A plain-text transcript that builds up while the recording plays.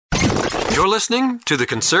You're listening to The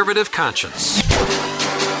Conservative Conscience.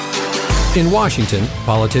 In Washington,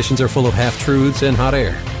 politicians are full of half-truths and hot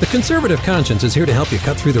air. The Conservative Conscience is here to help you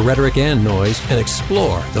cut through the rhetoric and noise and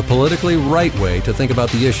explore the politically right way to think about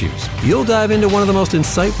the issues. You'll dive into one of the most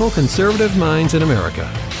insightful conservative minds in America.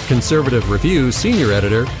 Conservative Review's senior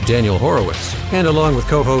editor, Daniel Horowitz. And along with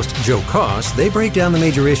co-host Joe Koss, they break down the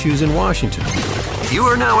major issues in Washington. You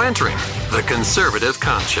are now entering The Conservative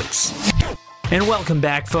Conscience. And welcome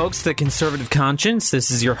back, folks, to The Conservative Conscience. This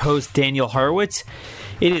is your host, Daniel Horowitz.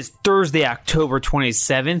 It is Thursday, October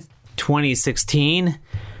 27th, 2016.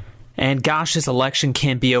 And gosh, this election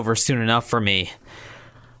can't be over soon enough for me.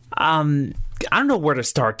 I don't know where to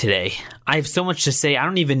start today. I have so much to say, I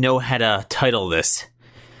don't even know how to title this.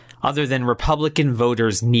 Other than Republican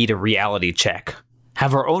voters need a reality check.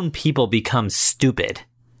 Have our own people become stupid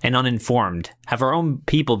and uninformed? Have our own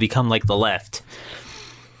people become like the left?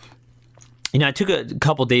 You know, I took a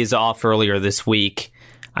couple days off earlier this week.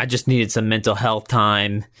 I just needed some mental health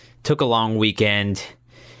time. Took a long weekend.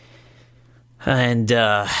 And,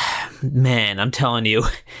 man, I'm telling you,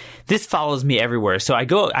 this follows me everywhere. So I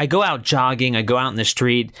go out jogging. I go out in the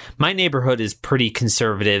street. My neighborhood is pretty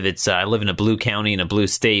conservative. It's I live in a blue county in a blue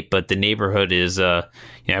state, but the neighborhood is,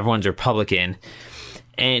 everyone's Republican.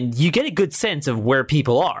 And you get a good sense of where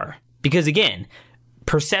people are. Because, again,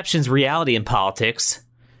 perception's reality in politics.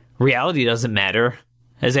 Reality doesn't matter.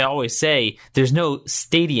 As I always say, there's no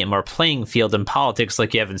stadium or playing field in politics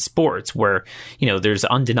like you have in sports where, there's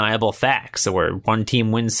undeniable facts where one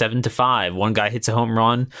team wins 7-5, one guy hits a home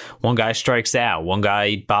run, one guy strikes out, one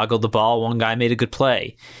guy boggled the ball, one guy made a good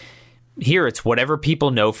play. Here, it's whatever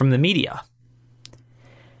people know from the media.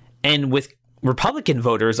 And with Republican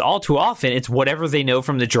voters, all too often, it's whatever they know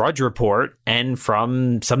from the Drudge Report and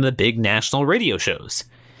from some of the big national radio shows.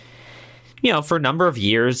 For a number of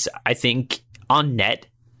years, I think on net,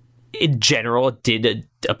 in general, it did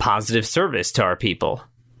a positive service to our people.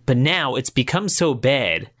 But now it's become so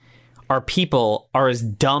bad, our people are as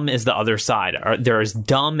dumb as the other side. They're as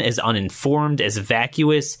dumb, as uninformed, as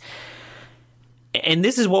vacuous. And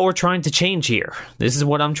this is what we're trying to change here. This is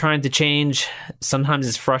what I'm trying to change. Sometimes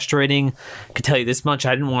it's frustrating. I can tell you this much,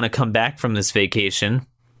 I didn't want to come back from this vacation.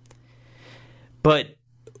 But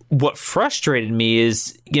what frustrated me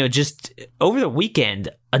is, just over the weekend,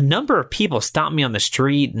 a number of people stopped me on the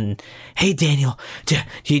street and, hey, Daniel,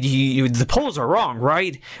 the polls are wrong,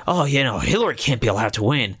 right? Oh, Hillary can't be allowed to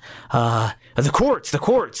win. The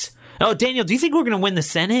courts. Oh, Daniel, do you think we're going to win the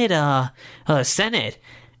Senate? Senate.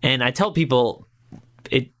 And I tell people,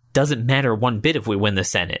 it doesn't matter one bit if we win the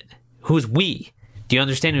Senate. Who's we? Do you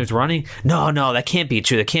understand who's running? No, that can't be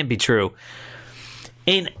true. That can't be true.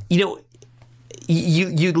 And,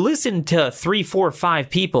 You listen to 3, 4, 5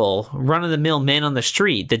 people, run-of-the-mill man on the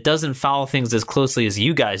street that doesn't follow things as closely as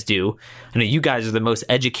you guys do. I know you guys are the most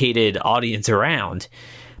educated audience around,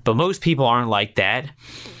 but most people aren't like that.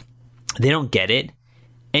 They don't get it.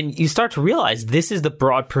 And you start to realize this is the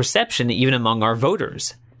broad perception even among our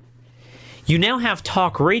voters. You now have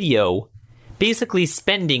talk radio basically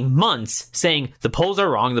spending months saying the polls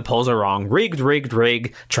are wrong, rigged,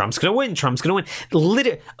 Trump's gonna win.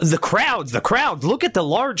 The crowds, look at the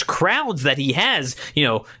large crowds that he has.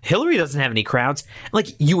 Hillary doesn't have any crowds. Like,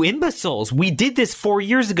 you imbeciles, we did this 4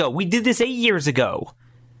 years ago, we did this 8 years ago.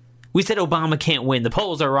 We said Obama can't win, the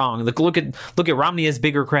polls are wrong, look at Romney has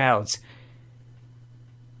bigger crowds.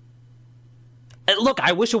 Look,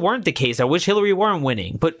 I wish it weren't the case. I wish Hillary weren't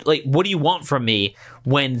winning. But, what do you want from me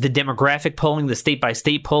when the demographic polling, the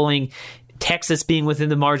state-by-state polling, Texas being within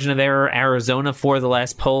the margin of error, Arizona for the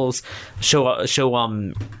last polls, show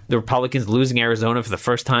the Republicans losing Arizona for the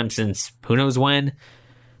first time since who knows when?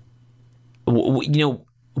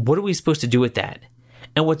 What are we supposed to do with that?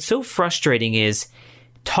 And what's so frustrating is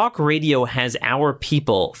talk radio has our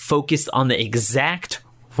people focused on the exact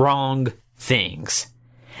wrong things.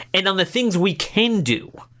 And on the things we can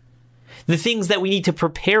do, the things that we need to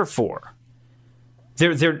prepare for,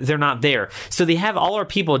 they're not there. So they have all our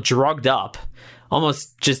people drugged up,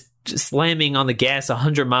 almost just slamming on the gas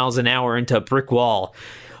 100 miles an hour into a brick wall.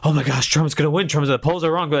 Oh my gosh, Trump's going to win. The polls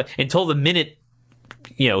are wrong. Until the minute,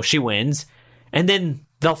 she wins, and then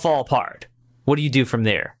they'll fall apart. What do you do from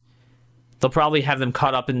there? They'll probably have them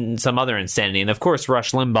caught up in some other insanity. And of course,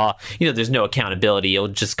 Rush Limbaugh, there's no accountability. He'll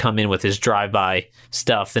just come in with his drive-by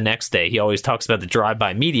stuff the next day. He always talks about the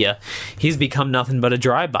drive-by media. He's become nothing but a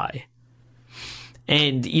drive-by.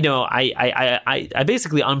 And, I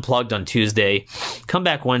basically unplugged on Tuesday, come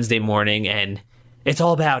back Wednesday morning, and it's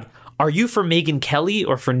all about, are you for Megyn Kelly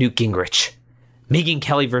or for Newt Gingrich? Megyn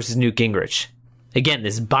Kelly versus Newt Gingrich. Again,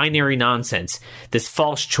 this binary nonsense, this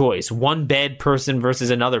false choice, one bad person versus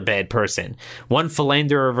another bad person, one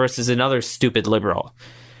philanderer versus another stupid liberal.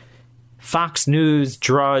 Fox News,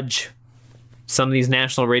 Drudge, some of these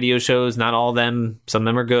national radio shows, not all of them, some of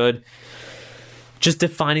them are good. Just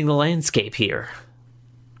defining the landscape here.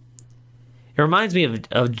 It reminds me of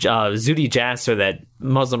Zuhdi Jasser, that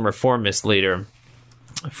Muslim reformist leader,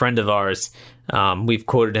 a friend of ours. We've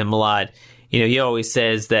quoted him a lot. He always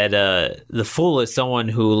says that the fool is someone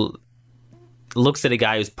who looks at a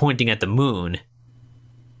guy who's pointing at the moon,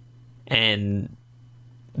 and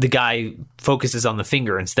the guy focuses on the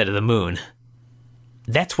finger instead of the moon.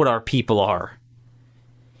 That's what our people are.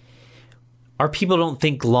 Our people don't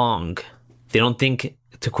think long. They don't think,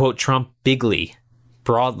 to quote Trump, bigly,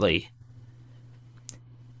 broadly.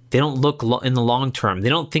 They don't look in the long term. They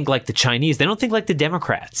don't think like the Chinese. They don't think like the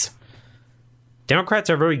Democrats. Democrats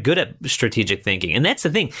are very good at strategic thinking. And that's the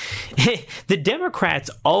thing. The Democrats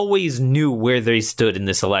always knew where they stood in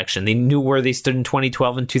this election. They knew where they stood in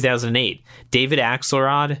 2012 and 2008. David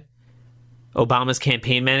Axelrod, Obama's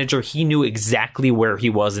campaign manager, he knew exactly where he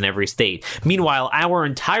was in every state. Meanwhile, our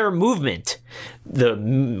entire movement, the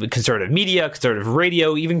conservative media, conservative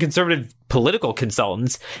radio, even conservative political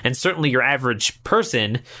consultants, and certainly your average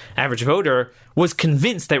person, average voter, was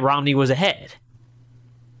convinced that Romney was ahead.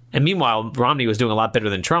 And meanwhile, Romney was doing a lot better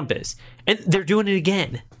than Trump is. And they're doing it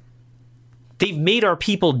again. They've made our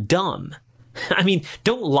people dumb. I mean,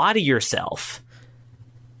 don't lie to yourself.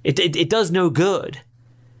 It does no good.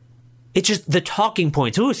 It's just the talking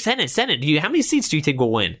points. Ooh, Senate. How many seats do you think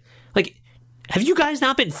will win? Like, have you guys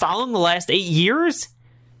not been following the last 8 years?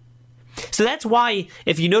 So that's why,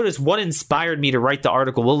 if you notice, what inspired me to write the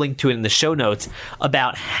article, we'll link to it in the show notes,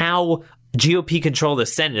 about how GOP control the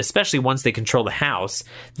Senate, especially once they control the House,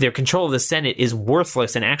 their control of the Senate is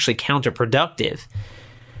worthless and actually counterproductive.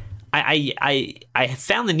 I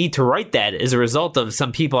found the need to write that as a result of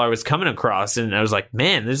some people I was coming across, and I was like,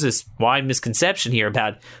 man, there's this wide misconception here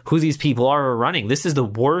about who these people are who are running. This is the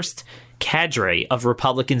worst cadre of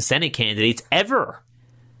Republican Senate candidates ever.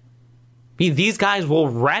 I mean, these guys will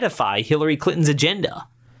ratify Hillary Clinton's agenda.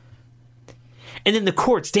 And then the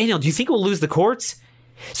courts. Daniel, do you think we'll lose the courts?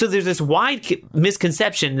 So there's this wide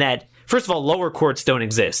misconception that, first of all, lower courts don't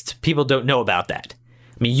exist. People don't know about that.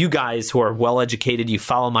 I mean, you guys who are well-educated, you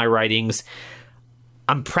follow my writings.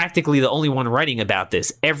 I'm practically the only one writing about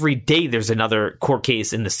this. Every day there's another court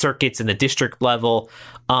case in the circuits, in the district level,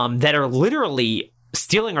 that are literally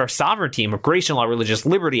stealing our sovereignty, immigration law, religious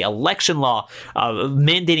liberty, election law,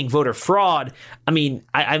 mandating voter fraud. I mean,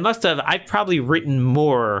 I've probably written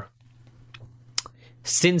more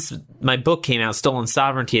since my book came out, Stolen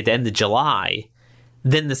Sovereignty, at the end of July,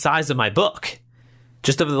 than the size of my book,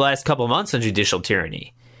 just over the last couple of months on judicial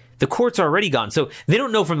tyranny. The courts are already gone, so they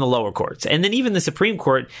don't know from the lower courts. And then even the Supreme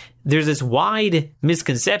Court, there's this wide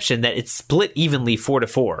misconception that it's split evenly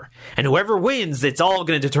 4-4. And whoever wins, it's all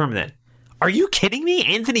going to determine that. Are you kidding me?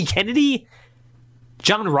 Anthony Kennedy?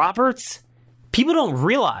 John Roberts? People don't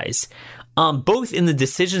realize, both in the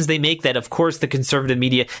decisions they make, that, of course, the conservative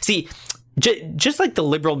media... See, just like the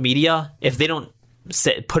liberal media, if they don't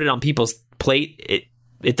put it on people's plate,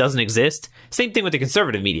 it doesn't exist. Same thing with the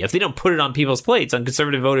conservative media. If they don't put it on people's plates, on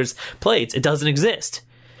conservative voters' plates, it doesn't exist.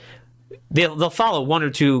 They'll follow one or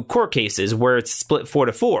two court cases where it's split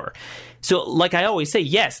 4-4. So, like I always say,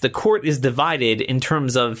 yes, the court is divided in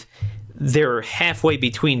terms of they're halfway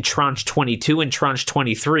between tranche 22 and tranche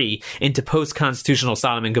 23 into post-constitutional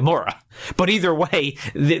Sodom and Gomorrah. But either way,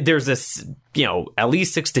 there's this, at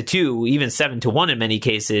least 6-2, even 7-1 in many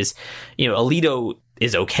cases. Alito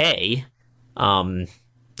is okay,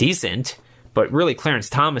 decent, but really Clarence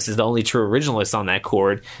Thomas is the only true originalist on that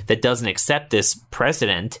court that doesn't accept this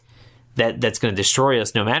precedent that's going to destroy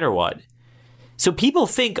us no matter what. So people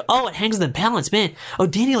think, oh, it hangs in the balance, man. Oh,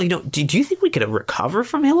 Daniel, do you think we could recover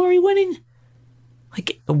from Hillary winning?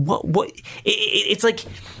 Like, what? It's like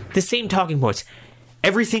the same talking points.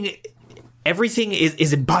 Everything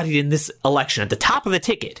is embodied in this election at the top of the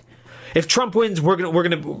ticket. If Trump wins, we're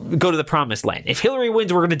gonna go to the promised land. If Hillary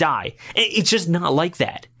wins, we're gonna die. It's just not like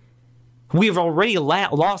that. We've already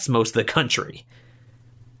lost most of the country.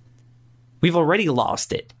 We've already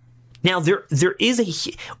lost it. Now, there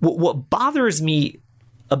is what bothers me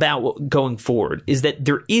about going forward is that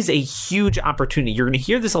there is a huge opportunity. You're going to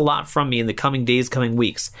hear this a lot from me in the coming days, coming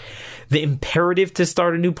weeks. The imperative to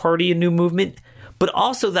start a new party, a new movement, but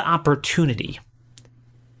also the opportunity.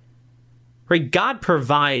 Right? God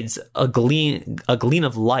provides a gleam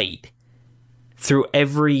of light through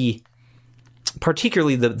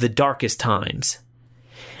particularly the darkest times.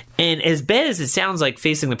 And as bad as it sounds like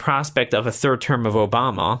facing the prospect of a third term of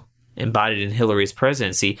Obama, embodied in Hillary's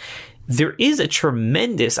presidency, there is a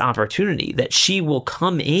tremendous opportunity that she will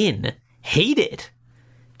come in hated.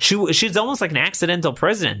 She's almost like an accidental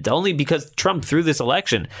president, only because Trump, through this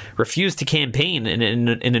election, refused to campaign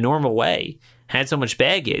in a normal way, had so much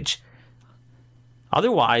baggage.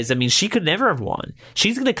 Otherwise, I mean, she could never have won.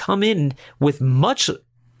 She's going to come in with much...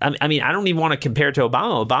 I mean, I don't even want to compare it to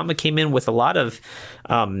Obama. Obama came in with a lot of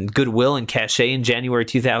goodwill and cachet in January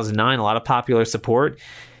 2009, a lot of popular support.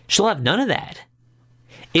 She'll have none of that.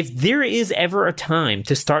 If there is ever a time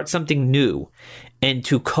to start something new and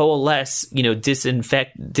to coalesce,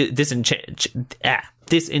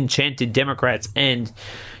 disenchanted Democrats and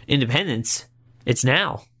independents, it's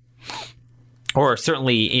now. Or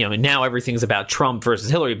certainly, now everything's about Trump versus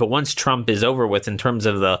Hillary. But once Trump is over with in terms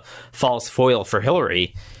of the false foil for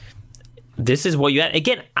Hillary, this is what you had.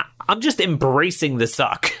 Again, I'm just embracing the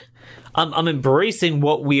suck. I'm embracing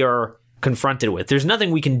what we are confronted with. There's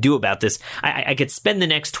nothing we can do about this. I could spend the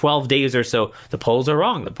next 12 days or so. The polls are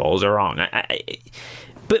wrong. The polls are wrong.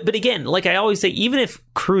 But again, like I always say, even if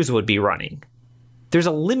Cruz would be running, there's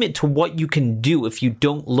a limit to what you can do if you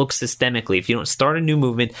don't look systemically, if you don't start a new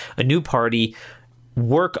movement, a new party,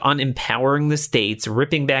 work on empowering the states,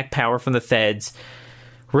 ripping back power from the feds,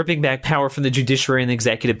 ripping back power from the judiciary and the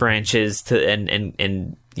executive branches,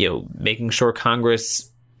 and making sure Congress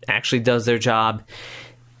actually does their job.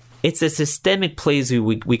 It's a systemic plays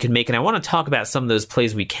we can make, and I want to talk about some of those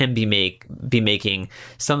plays we can be making,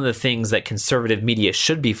 some of the things that conservative media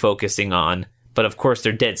should be focusing on, but of course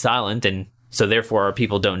they're dead silent, and so therefore our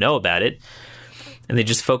people don't know about it, and they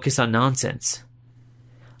just focus on nonsense.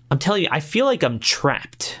 I'm telling you, I feel like I'm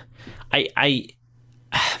trapped.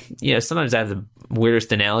 Sometimes I have the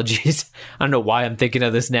weirdest analogies. I don't know why I'm thinking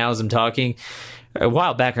of this now as I'm talking. A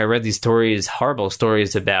while back, I read these stories, horrible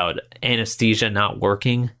stories about anesthesia not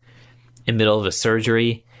working in the middle of a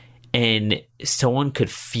surgery, and someone could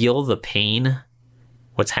feel the pain,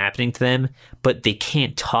 what's happening to them, but they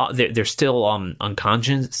can't talk. They're still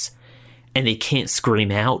unconscious, and they can't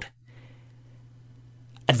scream out.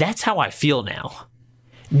 That's how I feel now.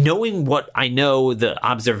 Knowing what I know, the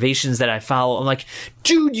observations that I follow, I'm like,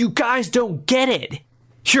 dude, you guys don't get it.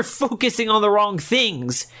 You're focusing on the wrong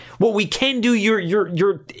things. What we can do,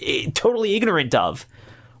 you're totally ignorant of.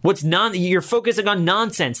 You're focusing on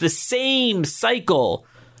nonsense. The same cycle.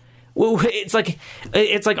 It's like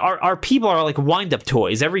our people are like wind-up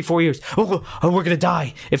toys every 4 years. Oh, we're gonna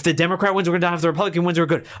die. If the Democrat wins, we're gonna die. If the Republican wins, we're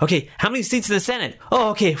good. Okay, how many seats in the Senate?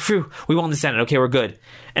 Oh, okay, phew, we won the Senate. Okay, we're good.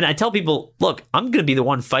 And I tell people, look, I'm gonna be the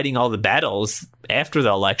one fighting all the battles after the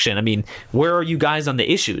election. I mean, where are you guys on the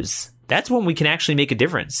issues? That's when we can actually make a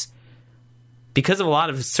difference. Because of a lot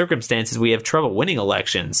of circumstances, we have trouble winning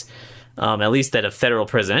elections, at least at a federal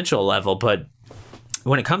presidential level, but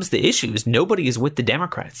when it comes to issues, nobody is with the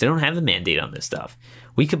Democrats. They don't have the mandate on this stuff.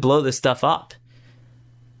 We could blow this stuff up.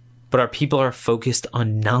 But our people are focused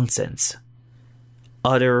on nonsense.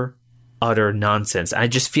 Utter nonsense. I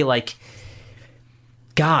just feel like,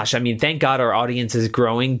 gosh, I mean, thank God our audience is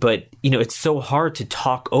growing, but, it's so hard to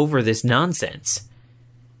talk over this nonsense.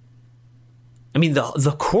 I mean,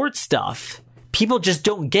 the court stuff, people just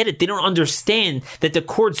don't get it. They don't understand that the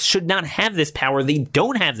courts should not have this power. They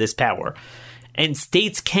don't have this power. And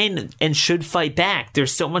states can and should fight back.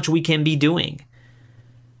 There's so much we can be doing.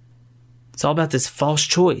 It's all about this false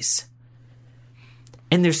choice.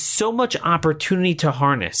 And there's so much opportunity to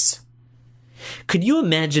harness. Could you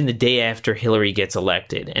imagine the day after Hillary gets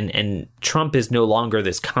elected and Trump is no longer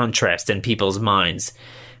this contrast in people's minds?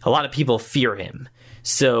 A lot of people fear him.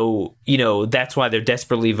 So, that's why they're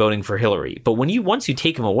desperately voting for Hillary. But once you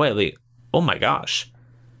take him away, like, oh my gosh. I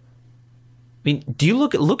mean, do you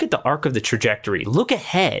look at the arc of the trajectory? Look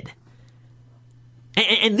ahead.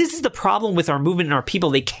 And this is the problem with our movement and our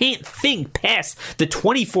people. They can't think past the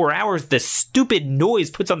 24 hours the stupid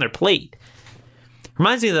noise puts on their plate.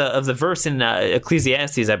 Reminds me of the verse in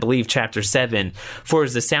Ecclesiastes, I believe, chapter 7. For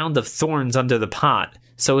as the sound of thorns under the pot,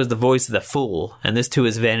 so is the voice of the fool, and this too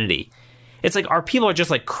is vanity. It's like our people are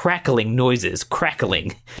just like crackling noises,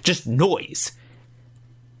 just noise.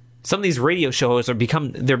 Some of these radio shows they're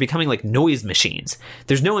becoming like noise machines.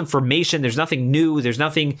 There's no information. There's nothing new. There's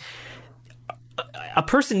nothing. A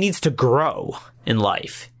person needs to grow in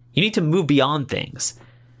life. You need to move beyond things.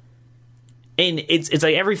 And it's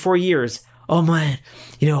like every 4 years, oh man,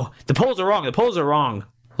 the polls are wrong. The polls are wrong.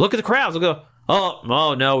 Look at the crowds. We'll go,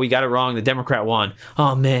 Oh no, we got it wrong. The Democrat won.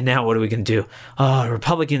 Oh man, now what are we going to do?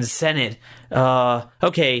 Republican Senate.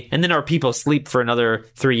 Okay. And then our people sleep for another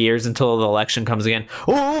 3 years until the election comes again.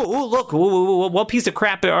 Oh, look, what piece of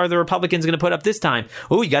crap are the Republicans going to put up this time?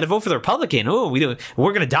 Oh, you got to vote for the Republican. Oh,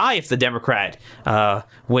 we're going to die if the Democrat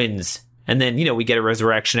wins. And then, we get a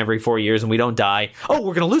resurrection every 4 years and we don't die. Oh,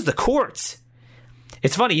 we're going to lose the courts.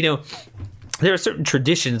 It's funny, there are certain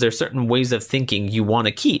traditions, there are certain ways of thinking you want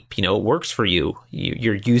to keep. It works for you.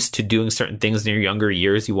 You're used to doing certain things in your younger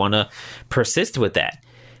years. You want to persist with that.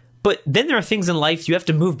 But then there are things in life you have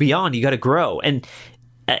to move beyond. You got to grow. And,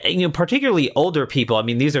 particularly older people. I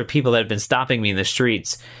mean, these are people that have been stopping me in the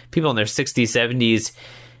streets, people in their 60s, 70s.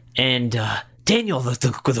 And, Daniel,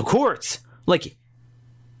 the courts. Like,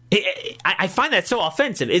 I find that so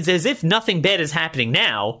offensive. It's as if nothing bad is happening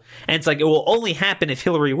now, and it's like it will only happen if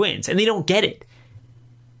Hillary wins, and they don't get it.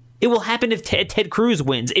 It will happen if Ted Cruz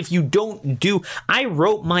wins. If you don't do... I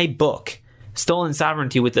wrote my book, Stolen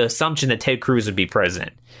Sovereignty, with the assumption that Ted Cruz would be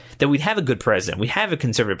president, that we'd have a good president, we'd have a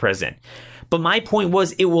conservative president. But my point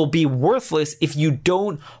was it will be worthless if you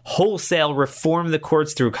don't wholesale reform the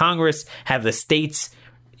courts through Congress, have the states,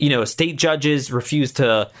 state judges refuse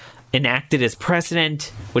to enacted as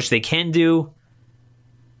precedent, which they can do.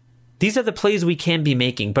 These are the plays we can be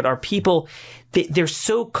making, but our people, they're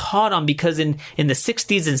so caught on because in the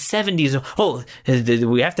 60s and 70s,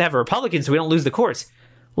 we have to have a Republican so we don't lose the courts.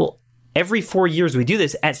 Well, every 4 years we do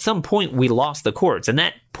this. At some point, we lost the courts, and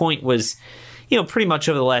that point was, pretty much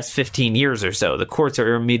over the last 15 years or so. The courts are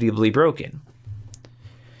irremediably broken.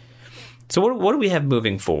 So what do we have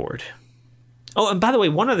moving forward? Oh, and by the way,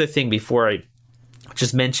 one other thing before I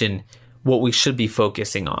just mention what we should be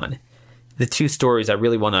focusing on. The two stories I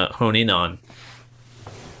really want to hone in on.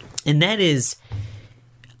 And that is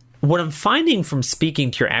what I'm finding from speaking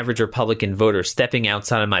to your average Republican voter, stepping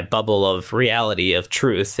outside of my bubble of reality, of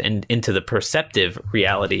truth, and into the perceptive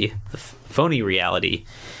reality, the phony reality,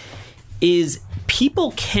 is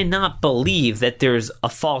people cannot believe that there's a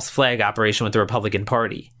false flag operation with the Republican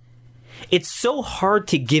Party. It's so hard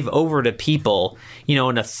to give over to people, in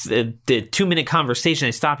a 2-minute conversation,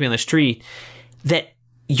 they stop you on the street, that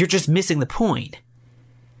you're just missing the point.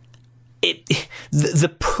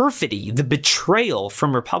 The perfidy, the betrayal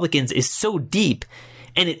from Republicans is so deep,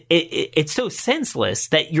 and it's so senseless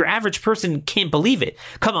that your average person can't believe it.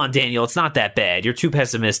 Come on, Daniel, it's not that bad. You're too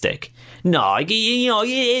pessimistic. No,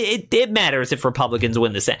 it matters if Republicans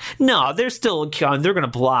win the Senate. No, they're going to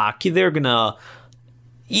block. They're going to...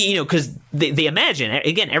 because they imagine,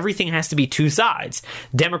 again, everything has to be two sides.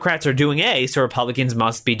 Democrats are doing A, so Republicans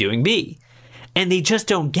must be doing B. And they just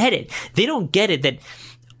don't get it. They don't get it that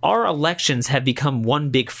our elections have become one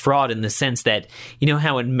big fraud in the sense that,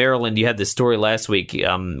 how in Maryland you had this story last week.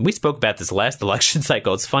 We spoke about this last election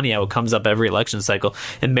cycle. It's funny how it comes up every election cycle.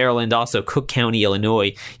 In Maryland, also Cook County,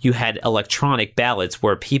 Illinois, you had electronic ballots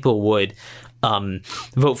where people would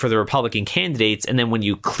vote for the Republican candidates, and then when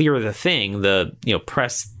you clear the thing,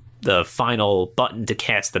 press the final button to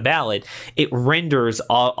cast the ballot, it renders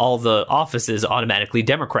all the offices automatically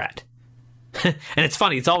Democrat. And it's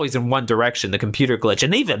funny, it's always in one direction, the computer glitch,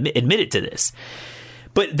 and they've admitted to this.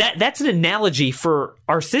 But that's an analogy for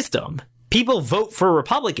our system. People vote for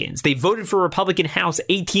Republicans. They voted for Republican House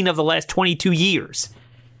 18 of the last 22 years.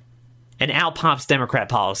 And out pops Democrat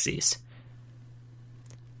policies.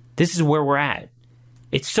 This is where we're at.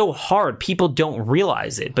 It's so hard. People don't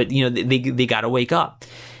realize it, but they got to wake up.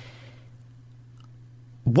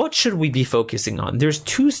 What should we be focusing on? There's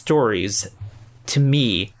two stories to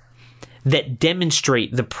me that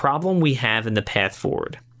demonstrate the problem we have in the path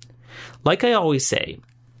forward. Like I always say,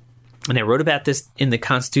 and I wrote about this in the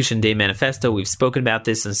Constitution Day Manifesto, we've spoken about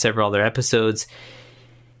this in several other episodes.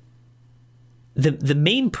 The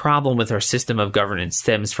main problem with our system of governance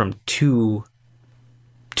stems from two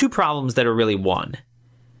problems that are really one.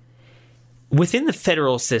 Within the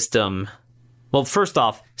federal system, well, first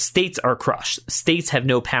off, states are crushed. States have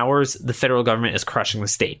no powers. The federal government is crushing the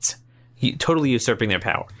states, totally usurping their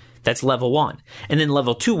power. That's level one. And then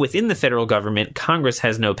level two, within the federal government, Congress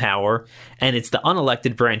has no power, and it's the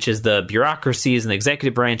unelected branches, the bureaucracies and the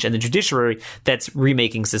executive branch and the judiciary that's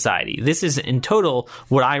remaking society. This is in total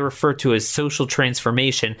what I refer to as social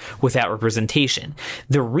transformation without representation.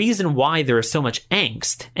 The reason why there is so much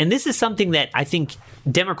angst, and this is something that I think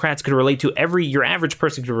Democrats could relate to, your average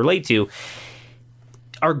person could relate to,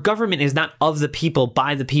 our government is not of the people,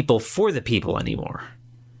 by the people, for the people anymore.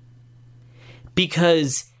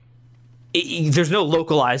 Because there's no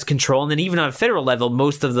localized control, and then even on a federal level,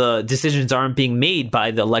 most of the decisions aren't being made by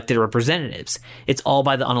the elected representatives. It's all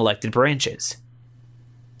by the unelected branches.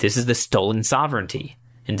 This is the stolen sovereignty.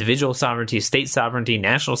 individual sovereignty, state sovereignty,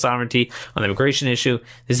 national sovereignty on the immigration issue.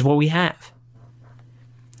 This is what we have.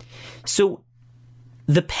 So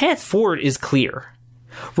the path forward is clear.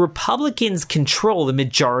 Republicans control the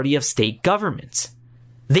majority of state governments.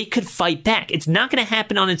 They could fight back. It's not going to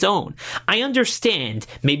happen on its own. I understand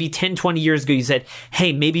maybe 10, 20 years ago you said,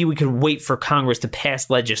 hey, maybe we could wait for Congress to pass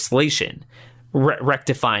legislation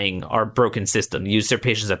rectifying our broken system,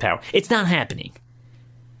 usurpations of power. It's not happening.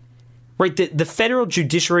 Right? The federal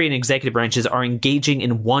judiciary and executive branches are engaging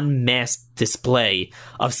in one mass display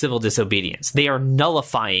of civil disobedience. They are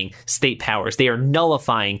nullifying state powers. They are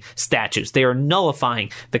nullifying statutes. They are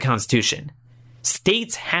nullifying the Constitution.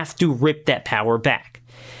 States have to rip that power back.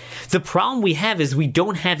 The problem we have is we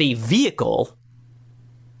don't have a vehicle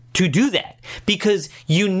to do that because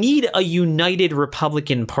you need a united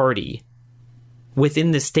Republican Party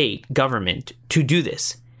within the state government to do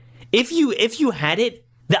this. If you had it,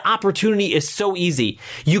 the opportunity is so easy.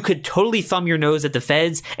 You could totally thumb your nose at the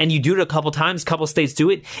feds, and you do it a couple times, a couple states do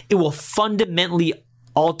it. It will fundamentally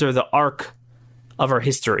alter the arc of our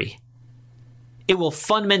history. It will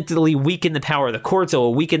fundamentally weaken the power of the courts. It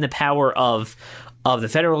will weaken the power of the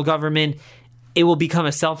federal government. It will become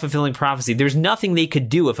a self-fulfilling prophecy. There's nothing they could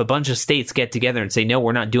do if a bunch of states get together and say, no,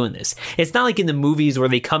 we're not doing this. It's not like in the movies where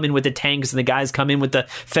they come in with the tanks and the guys come in with the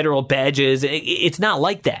federal badges. It's not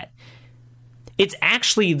like that. It's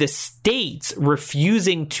actually the states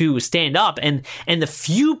refusing to stand up. And the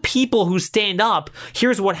few people who stand up,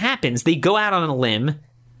 here's what happens. They go out on a limb,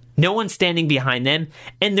 no one's standing behind them,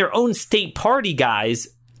 and their own state party guys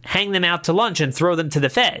hang them out to lunch and throw them to the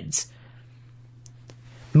feds.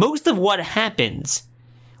 Most of what happens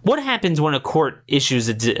when a court issues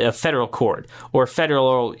a federal court or a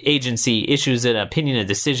federal agency issues an opinion, a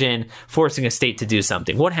decision, forcing a state to do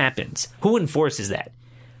something? What happens? Who enforces that?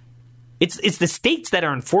 It's the states that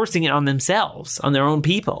are enforcing it on themselves, on their own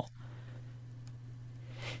people.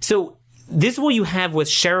 So this is what you have with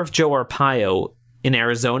Sheriff Joe Arpaio in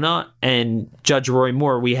Arizona and Judge Roy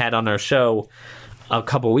Moore we had on our show a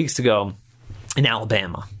couple weeks ago in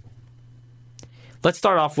Alabama. Let's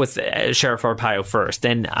start off with Sheriff Arpaio first.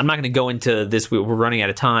 And I'm not going to go into this. We're running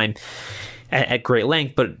out of time at great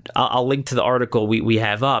length, but I'll link to the article we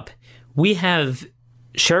have up. We have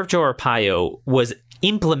Sheriff Joe Arpaio was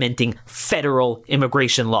implementing federal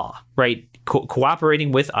immigration law, right?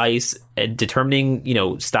 Cooperating with ICE and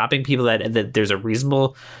determining, stopping people that there's a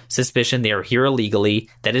reasonable suspicion they are here illegally.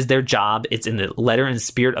 That is their job. It's in the letter and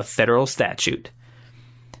spirit of federal statute.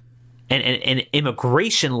 And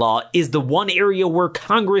immigration law is the one area where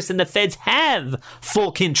Congress and the feds have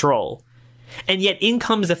full control. And yet in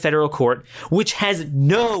comes the federal court, which has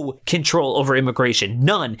no control over immigration.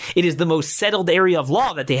 None. It is the most settled area of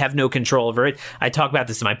law that they have no control over it. I talk about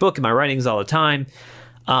this in my book, in my writings all the time.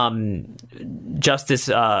 Justice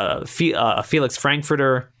Felix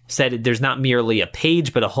Frankfurter said there's not merely a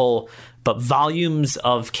page, but volumes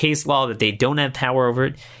of case law that they don't have power over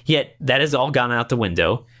it. Yet that has all gone out the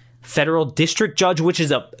window. Federal district judge, which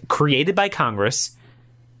is created by Congress.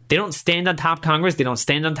 They don't stand on top of Congress. They don't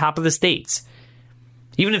stand on top of the states.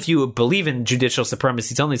 Even if you believe in judicial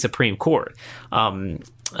supremacy, it's only Supreme Court.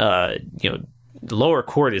 The lower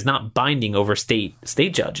court is not binding over state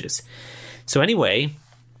judges. So anyway,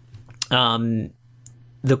 the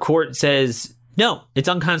court says, no, it's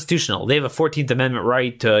unconstitutional. They have a 14th Amendment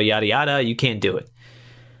right to yada, yada. You can't do it.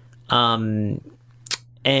 And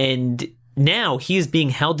now he's being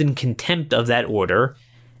held in contempt of that order,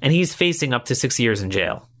 and he's facing up to 6 years in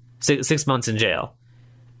jail. 6 months in jail.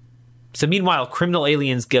 So meanwhile, criminal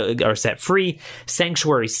aliens are set free.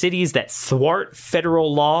 Sanctuary cities that thwart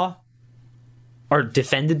federal law are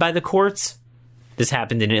defended by the courts. This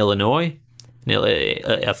happened in Illinois,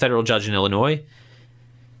 a federal judge in Illinois.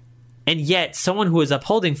 And yet, someone who is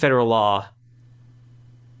upholding federal law,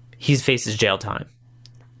 he faces jail time.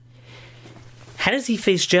 How does he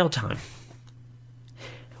face jail time?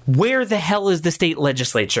 Where the hell is the state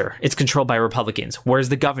legislature? It's controlled by Republicans. Where's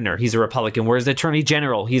the governor? He's a Republican. Where's the attorney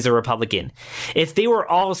general? He's a Republican. If they were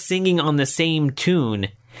all singing on the same tune,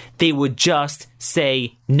 they would just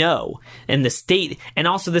say no. And the state, and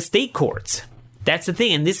also the state courts. That's the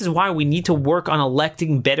thing. And this is why we need to work on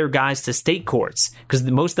electing better guys to state courts, because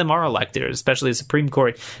most of them are elected, especially the Supreme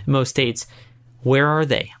Court in most states. Where are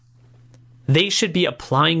they? They should be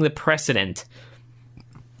applying the precedent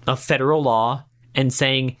of federal law and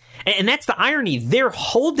saying, and that's the irony, they're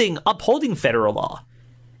upholding federal law.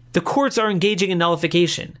 The courts are engaging in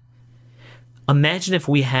nullification. Imagine if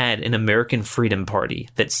we had an American Freedom Party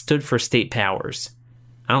that stood for state powers.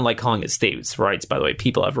 I don't like calling it states' rights, by the way.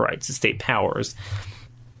 People have rights. It's state powers.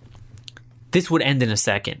 This would end in a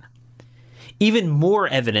second. even more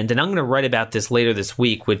evident, and I'm going to write about this later this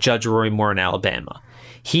week with Judge Rory Moore in Alabama.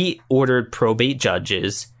 He ordered probate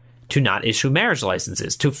judges to not issue marriage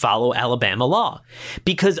licenses, to follow Alabama law,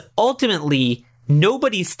 because ultimately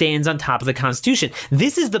nobody stands on top of the Constitution.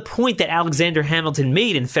 This is the point that Alexander Hamilton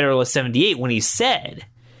made in Federalist 78 when he said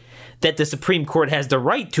that the Supreme Court has the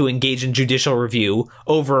right to engage in judicial review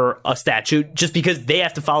over a statute just because they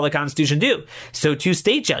have to follow the Constitution too. So too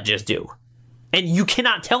state judges do. And you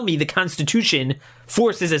cannot tell me the Constitution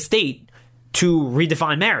forces a state to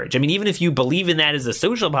redefine marriage. I mean, even if you believe in that as a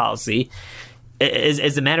social policy,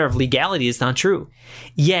 as a matter of legality, it's not true.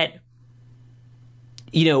 Yet,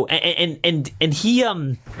 you know, and he,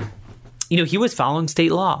 you know, he was following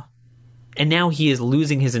state law, and now he is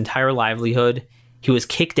losing his entire livelihood. He was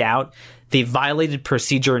kicked out. They violated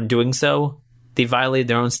procedure in doing so. They violated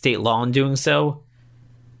their own state law in doing so.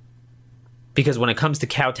 Because when it comes to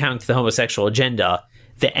kowtowing to the homosexual agenda,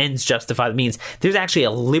 the ends justify the means. There's actually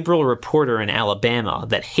a liberal reporter in Alabama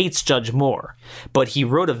that hates Judge Moore, but he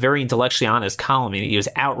wrote a very intellectually honest column, and he was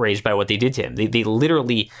outraged by what they did to him. They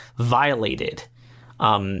literally violated,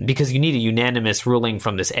 because you need a unanimous ruling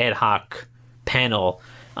from this ad hoc panel,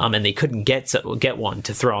 and they couldn't get one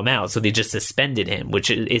to throw him out, so they just suspended him,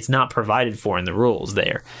 which it's not provided for in the rules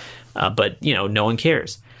there. But, you know, no one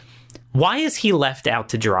cares. Why is he left out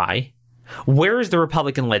to dry? Where is the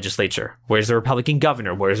Republican legislature? Where's the Republican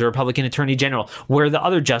governor? Where's the Republican attorney general? Where are the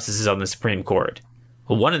other justices on the Supreme Court?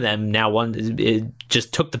 Well, one of them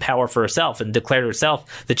just took the power for herself and declared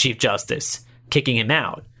herself the Chief Justice, kicking him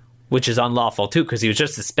out, which is unlawful too because he was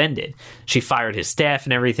just suspended. She fired his staff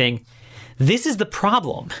and everything. This is the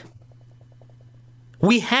problem.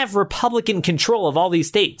 We have Republican control of all these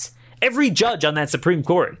states. Every judge on that Supreme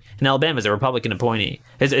Court in Alabama is a Republican appointee,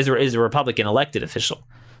 is a Republican elected official.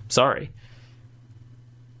 Sorry.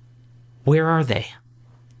 Where are they?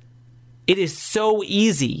 It is so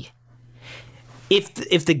easy. If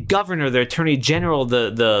the governor, the attorney general,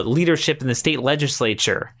 the leadership in the state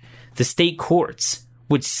legislature, the state courts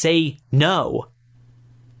would say no,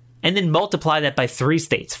 and then multiply that by 3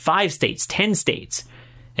 states, 5 states, 10 states.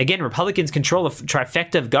 Again, Republicans control a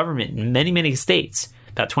trifecta of government in many, many states,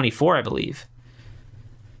 about 24, I believe.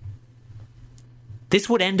 This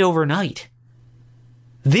would end overnight.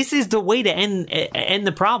 This is the way to end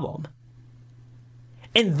the problem.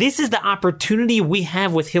 And this is the opportunity we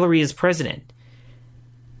have with Hillary as president.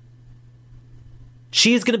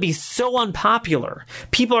 She is going to be so unpopular.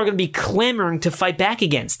 People are going to be clamoring to fight back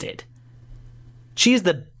against it. She is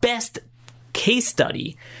the best case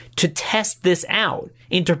study to test this out,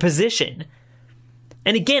 interposition.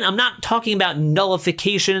 And again, I'm not talking about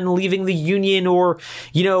nullification and leaving the union or,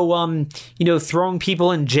 throwing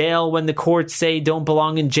people in jail when the courts say don't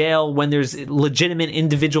belong in jail, when there's legitimate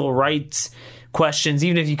individual rights questions,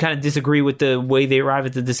 even if you kind of disagree with the way they arrive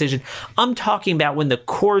at the decision. I'm talking about when the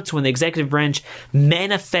courts, when the executive branch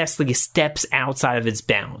manifestly steps outside of its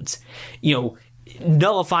bounds,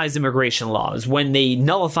 nullifies immigration laws, when they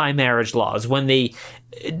nullify marriage laws, when they,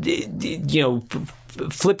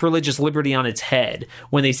 flip religious liberty on its head,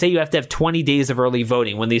 when they say you have to have 20 days of early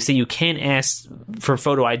voting, when they say you can't ask for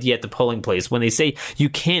photo ID at the polling place, when they say you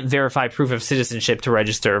can't verify proof of citizenship to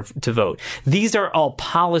register to vote. These are all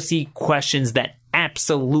policy questions that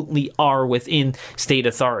absolutely are within state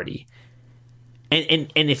authority. And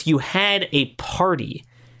if you had a party,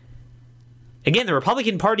 again, the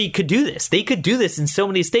Republican Party could do this. They could do this in so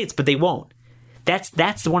many states, but they won't. That's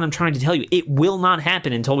the one I'm trying to tell you. It will not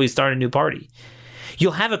happen until we start a new party.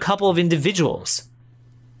 You'll have a couple of individuals,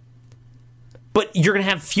 but you're going to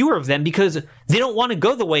have fewer of them because they don't want to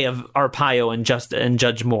go the way of Arpaio and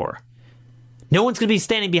Judge Moore. No one's going to be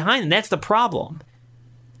standing behind them. That's the problem.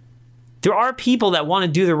 There are people that want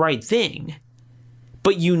to do the right thing,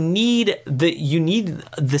 but you need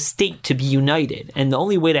the state to be united, and the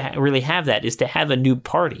only way to really have that is to have a new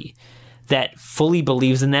party that fully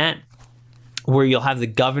believes in that, where you'll have the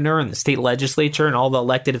governor and the state legislature and all the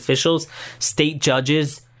elected officials, state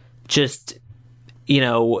judges, just,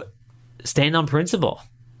 stand on principle.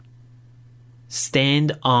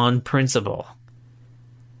 Stand on principle.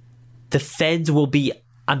 The feds will be,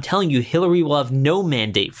 I'm telling you, Hillary will have no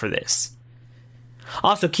mandate for this.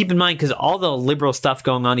 Also, keep in mind, because all the liberal stuff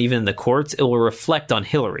going on, even in the courts, it will reflect on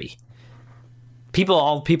Hillary.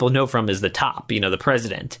 All people know from is the top, the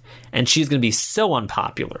president. And she's going to be so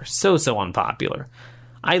unpopular. So unpopular.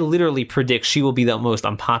 I literally predict she will be the most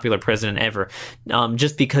unpopular president ever.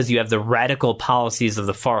 Just because you have the radical policies of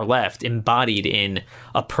the far left embodied in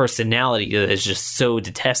a personality that is just so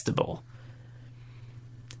detestable.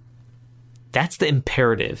 That's the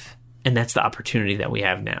imperative. And that's the opportunity that we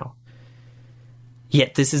have now.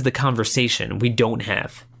 Yet this is the conversation we don't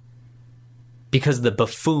have because of the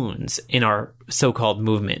buffoons in our so-called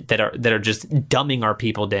movement that are just dumbing our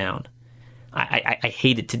people down. I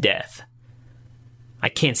hate it to death. I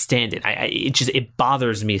can't stand it. It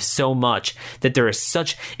bothers me so much that there is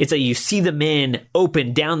such. It's like you see the man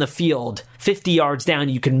open down the field, 50 yards down.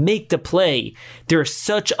 You can make the play. There is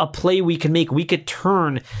such a play we can make. We could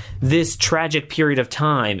turn this tragic period of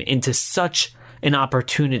time into such an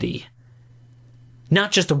opportunity.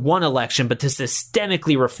 Not just one election, but to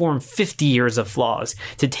systemically reform 50 years of flaws,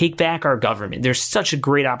 to take back our government. There's such a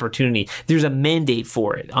great opportunity. There's a mandate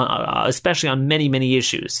for it, especially on many, many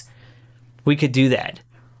issues. We could do that.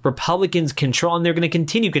 Republicans control, and they're going to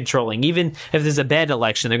continue controlling. Even if there's a bad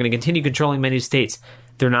election, they're going to continue controlling many states.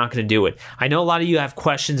 They're not going to do it. I know a lot of you have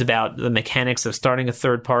questions about the mechanics of starting a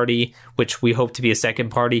third party, which we hope to be a second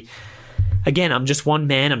party. Again, I'm just one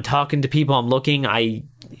man. I'm talking to people. I'm looking. I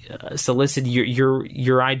solicit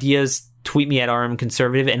your ideas. Tweet me at RM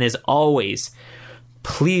Conservative. And as always,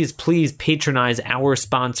 please patronize our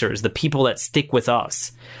sponsors, the people that stick with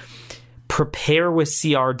us.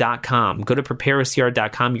 preparewithcr.com. Go to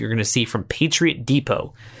preparewithcr.com. You're going to see from Patriot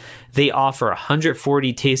Depot. They offer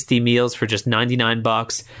 140 tasty meals for just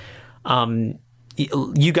 $99.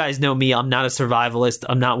 You guys know me. I'm not a survivalist.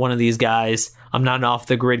 I'm not one of these guys. I'm not an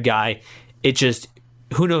off-the-grid guy. It just,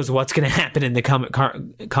 who knows what's going to happen in the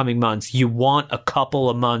coming months. You want a couple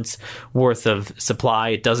of months worth of supply.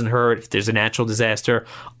 It doesn't hurt if there's a natural disaster.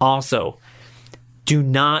 Also, do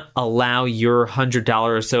not allow your $100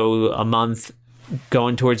 or so a month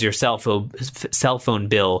going towards your cell phone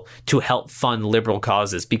bill to help fund liberal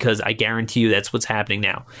causes, because I guarantee you that's what's happening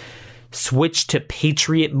now. Switch to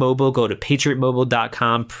Patriot Mobile. Go to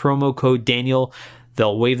patriotmobile.com, promo code Daniel.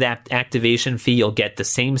 They'll waive that activation fee. You'll get the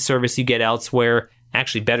same service you get elsewhere.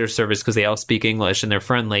 Actually, better service because they all speak English and they're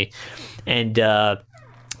friendly. And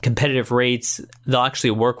competitive rates. They'll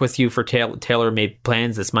actually work with you for tailor-made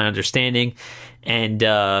plans. That's my understanding. And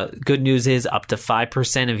good news is up to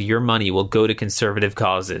 5% of your money will go to conservative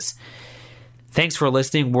causes. Thanks for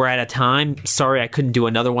listening. We're out of time. Sorry I couldn't do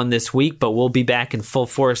another one this week, but we'll be back in full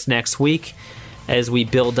force next week as we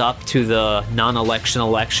build up to the non-election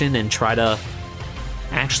election and try to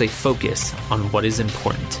actually focus on what is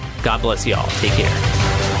important. God bless y'all. Take care.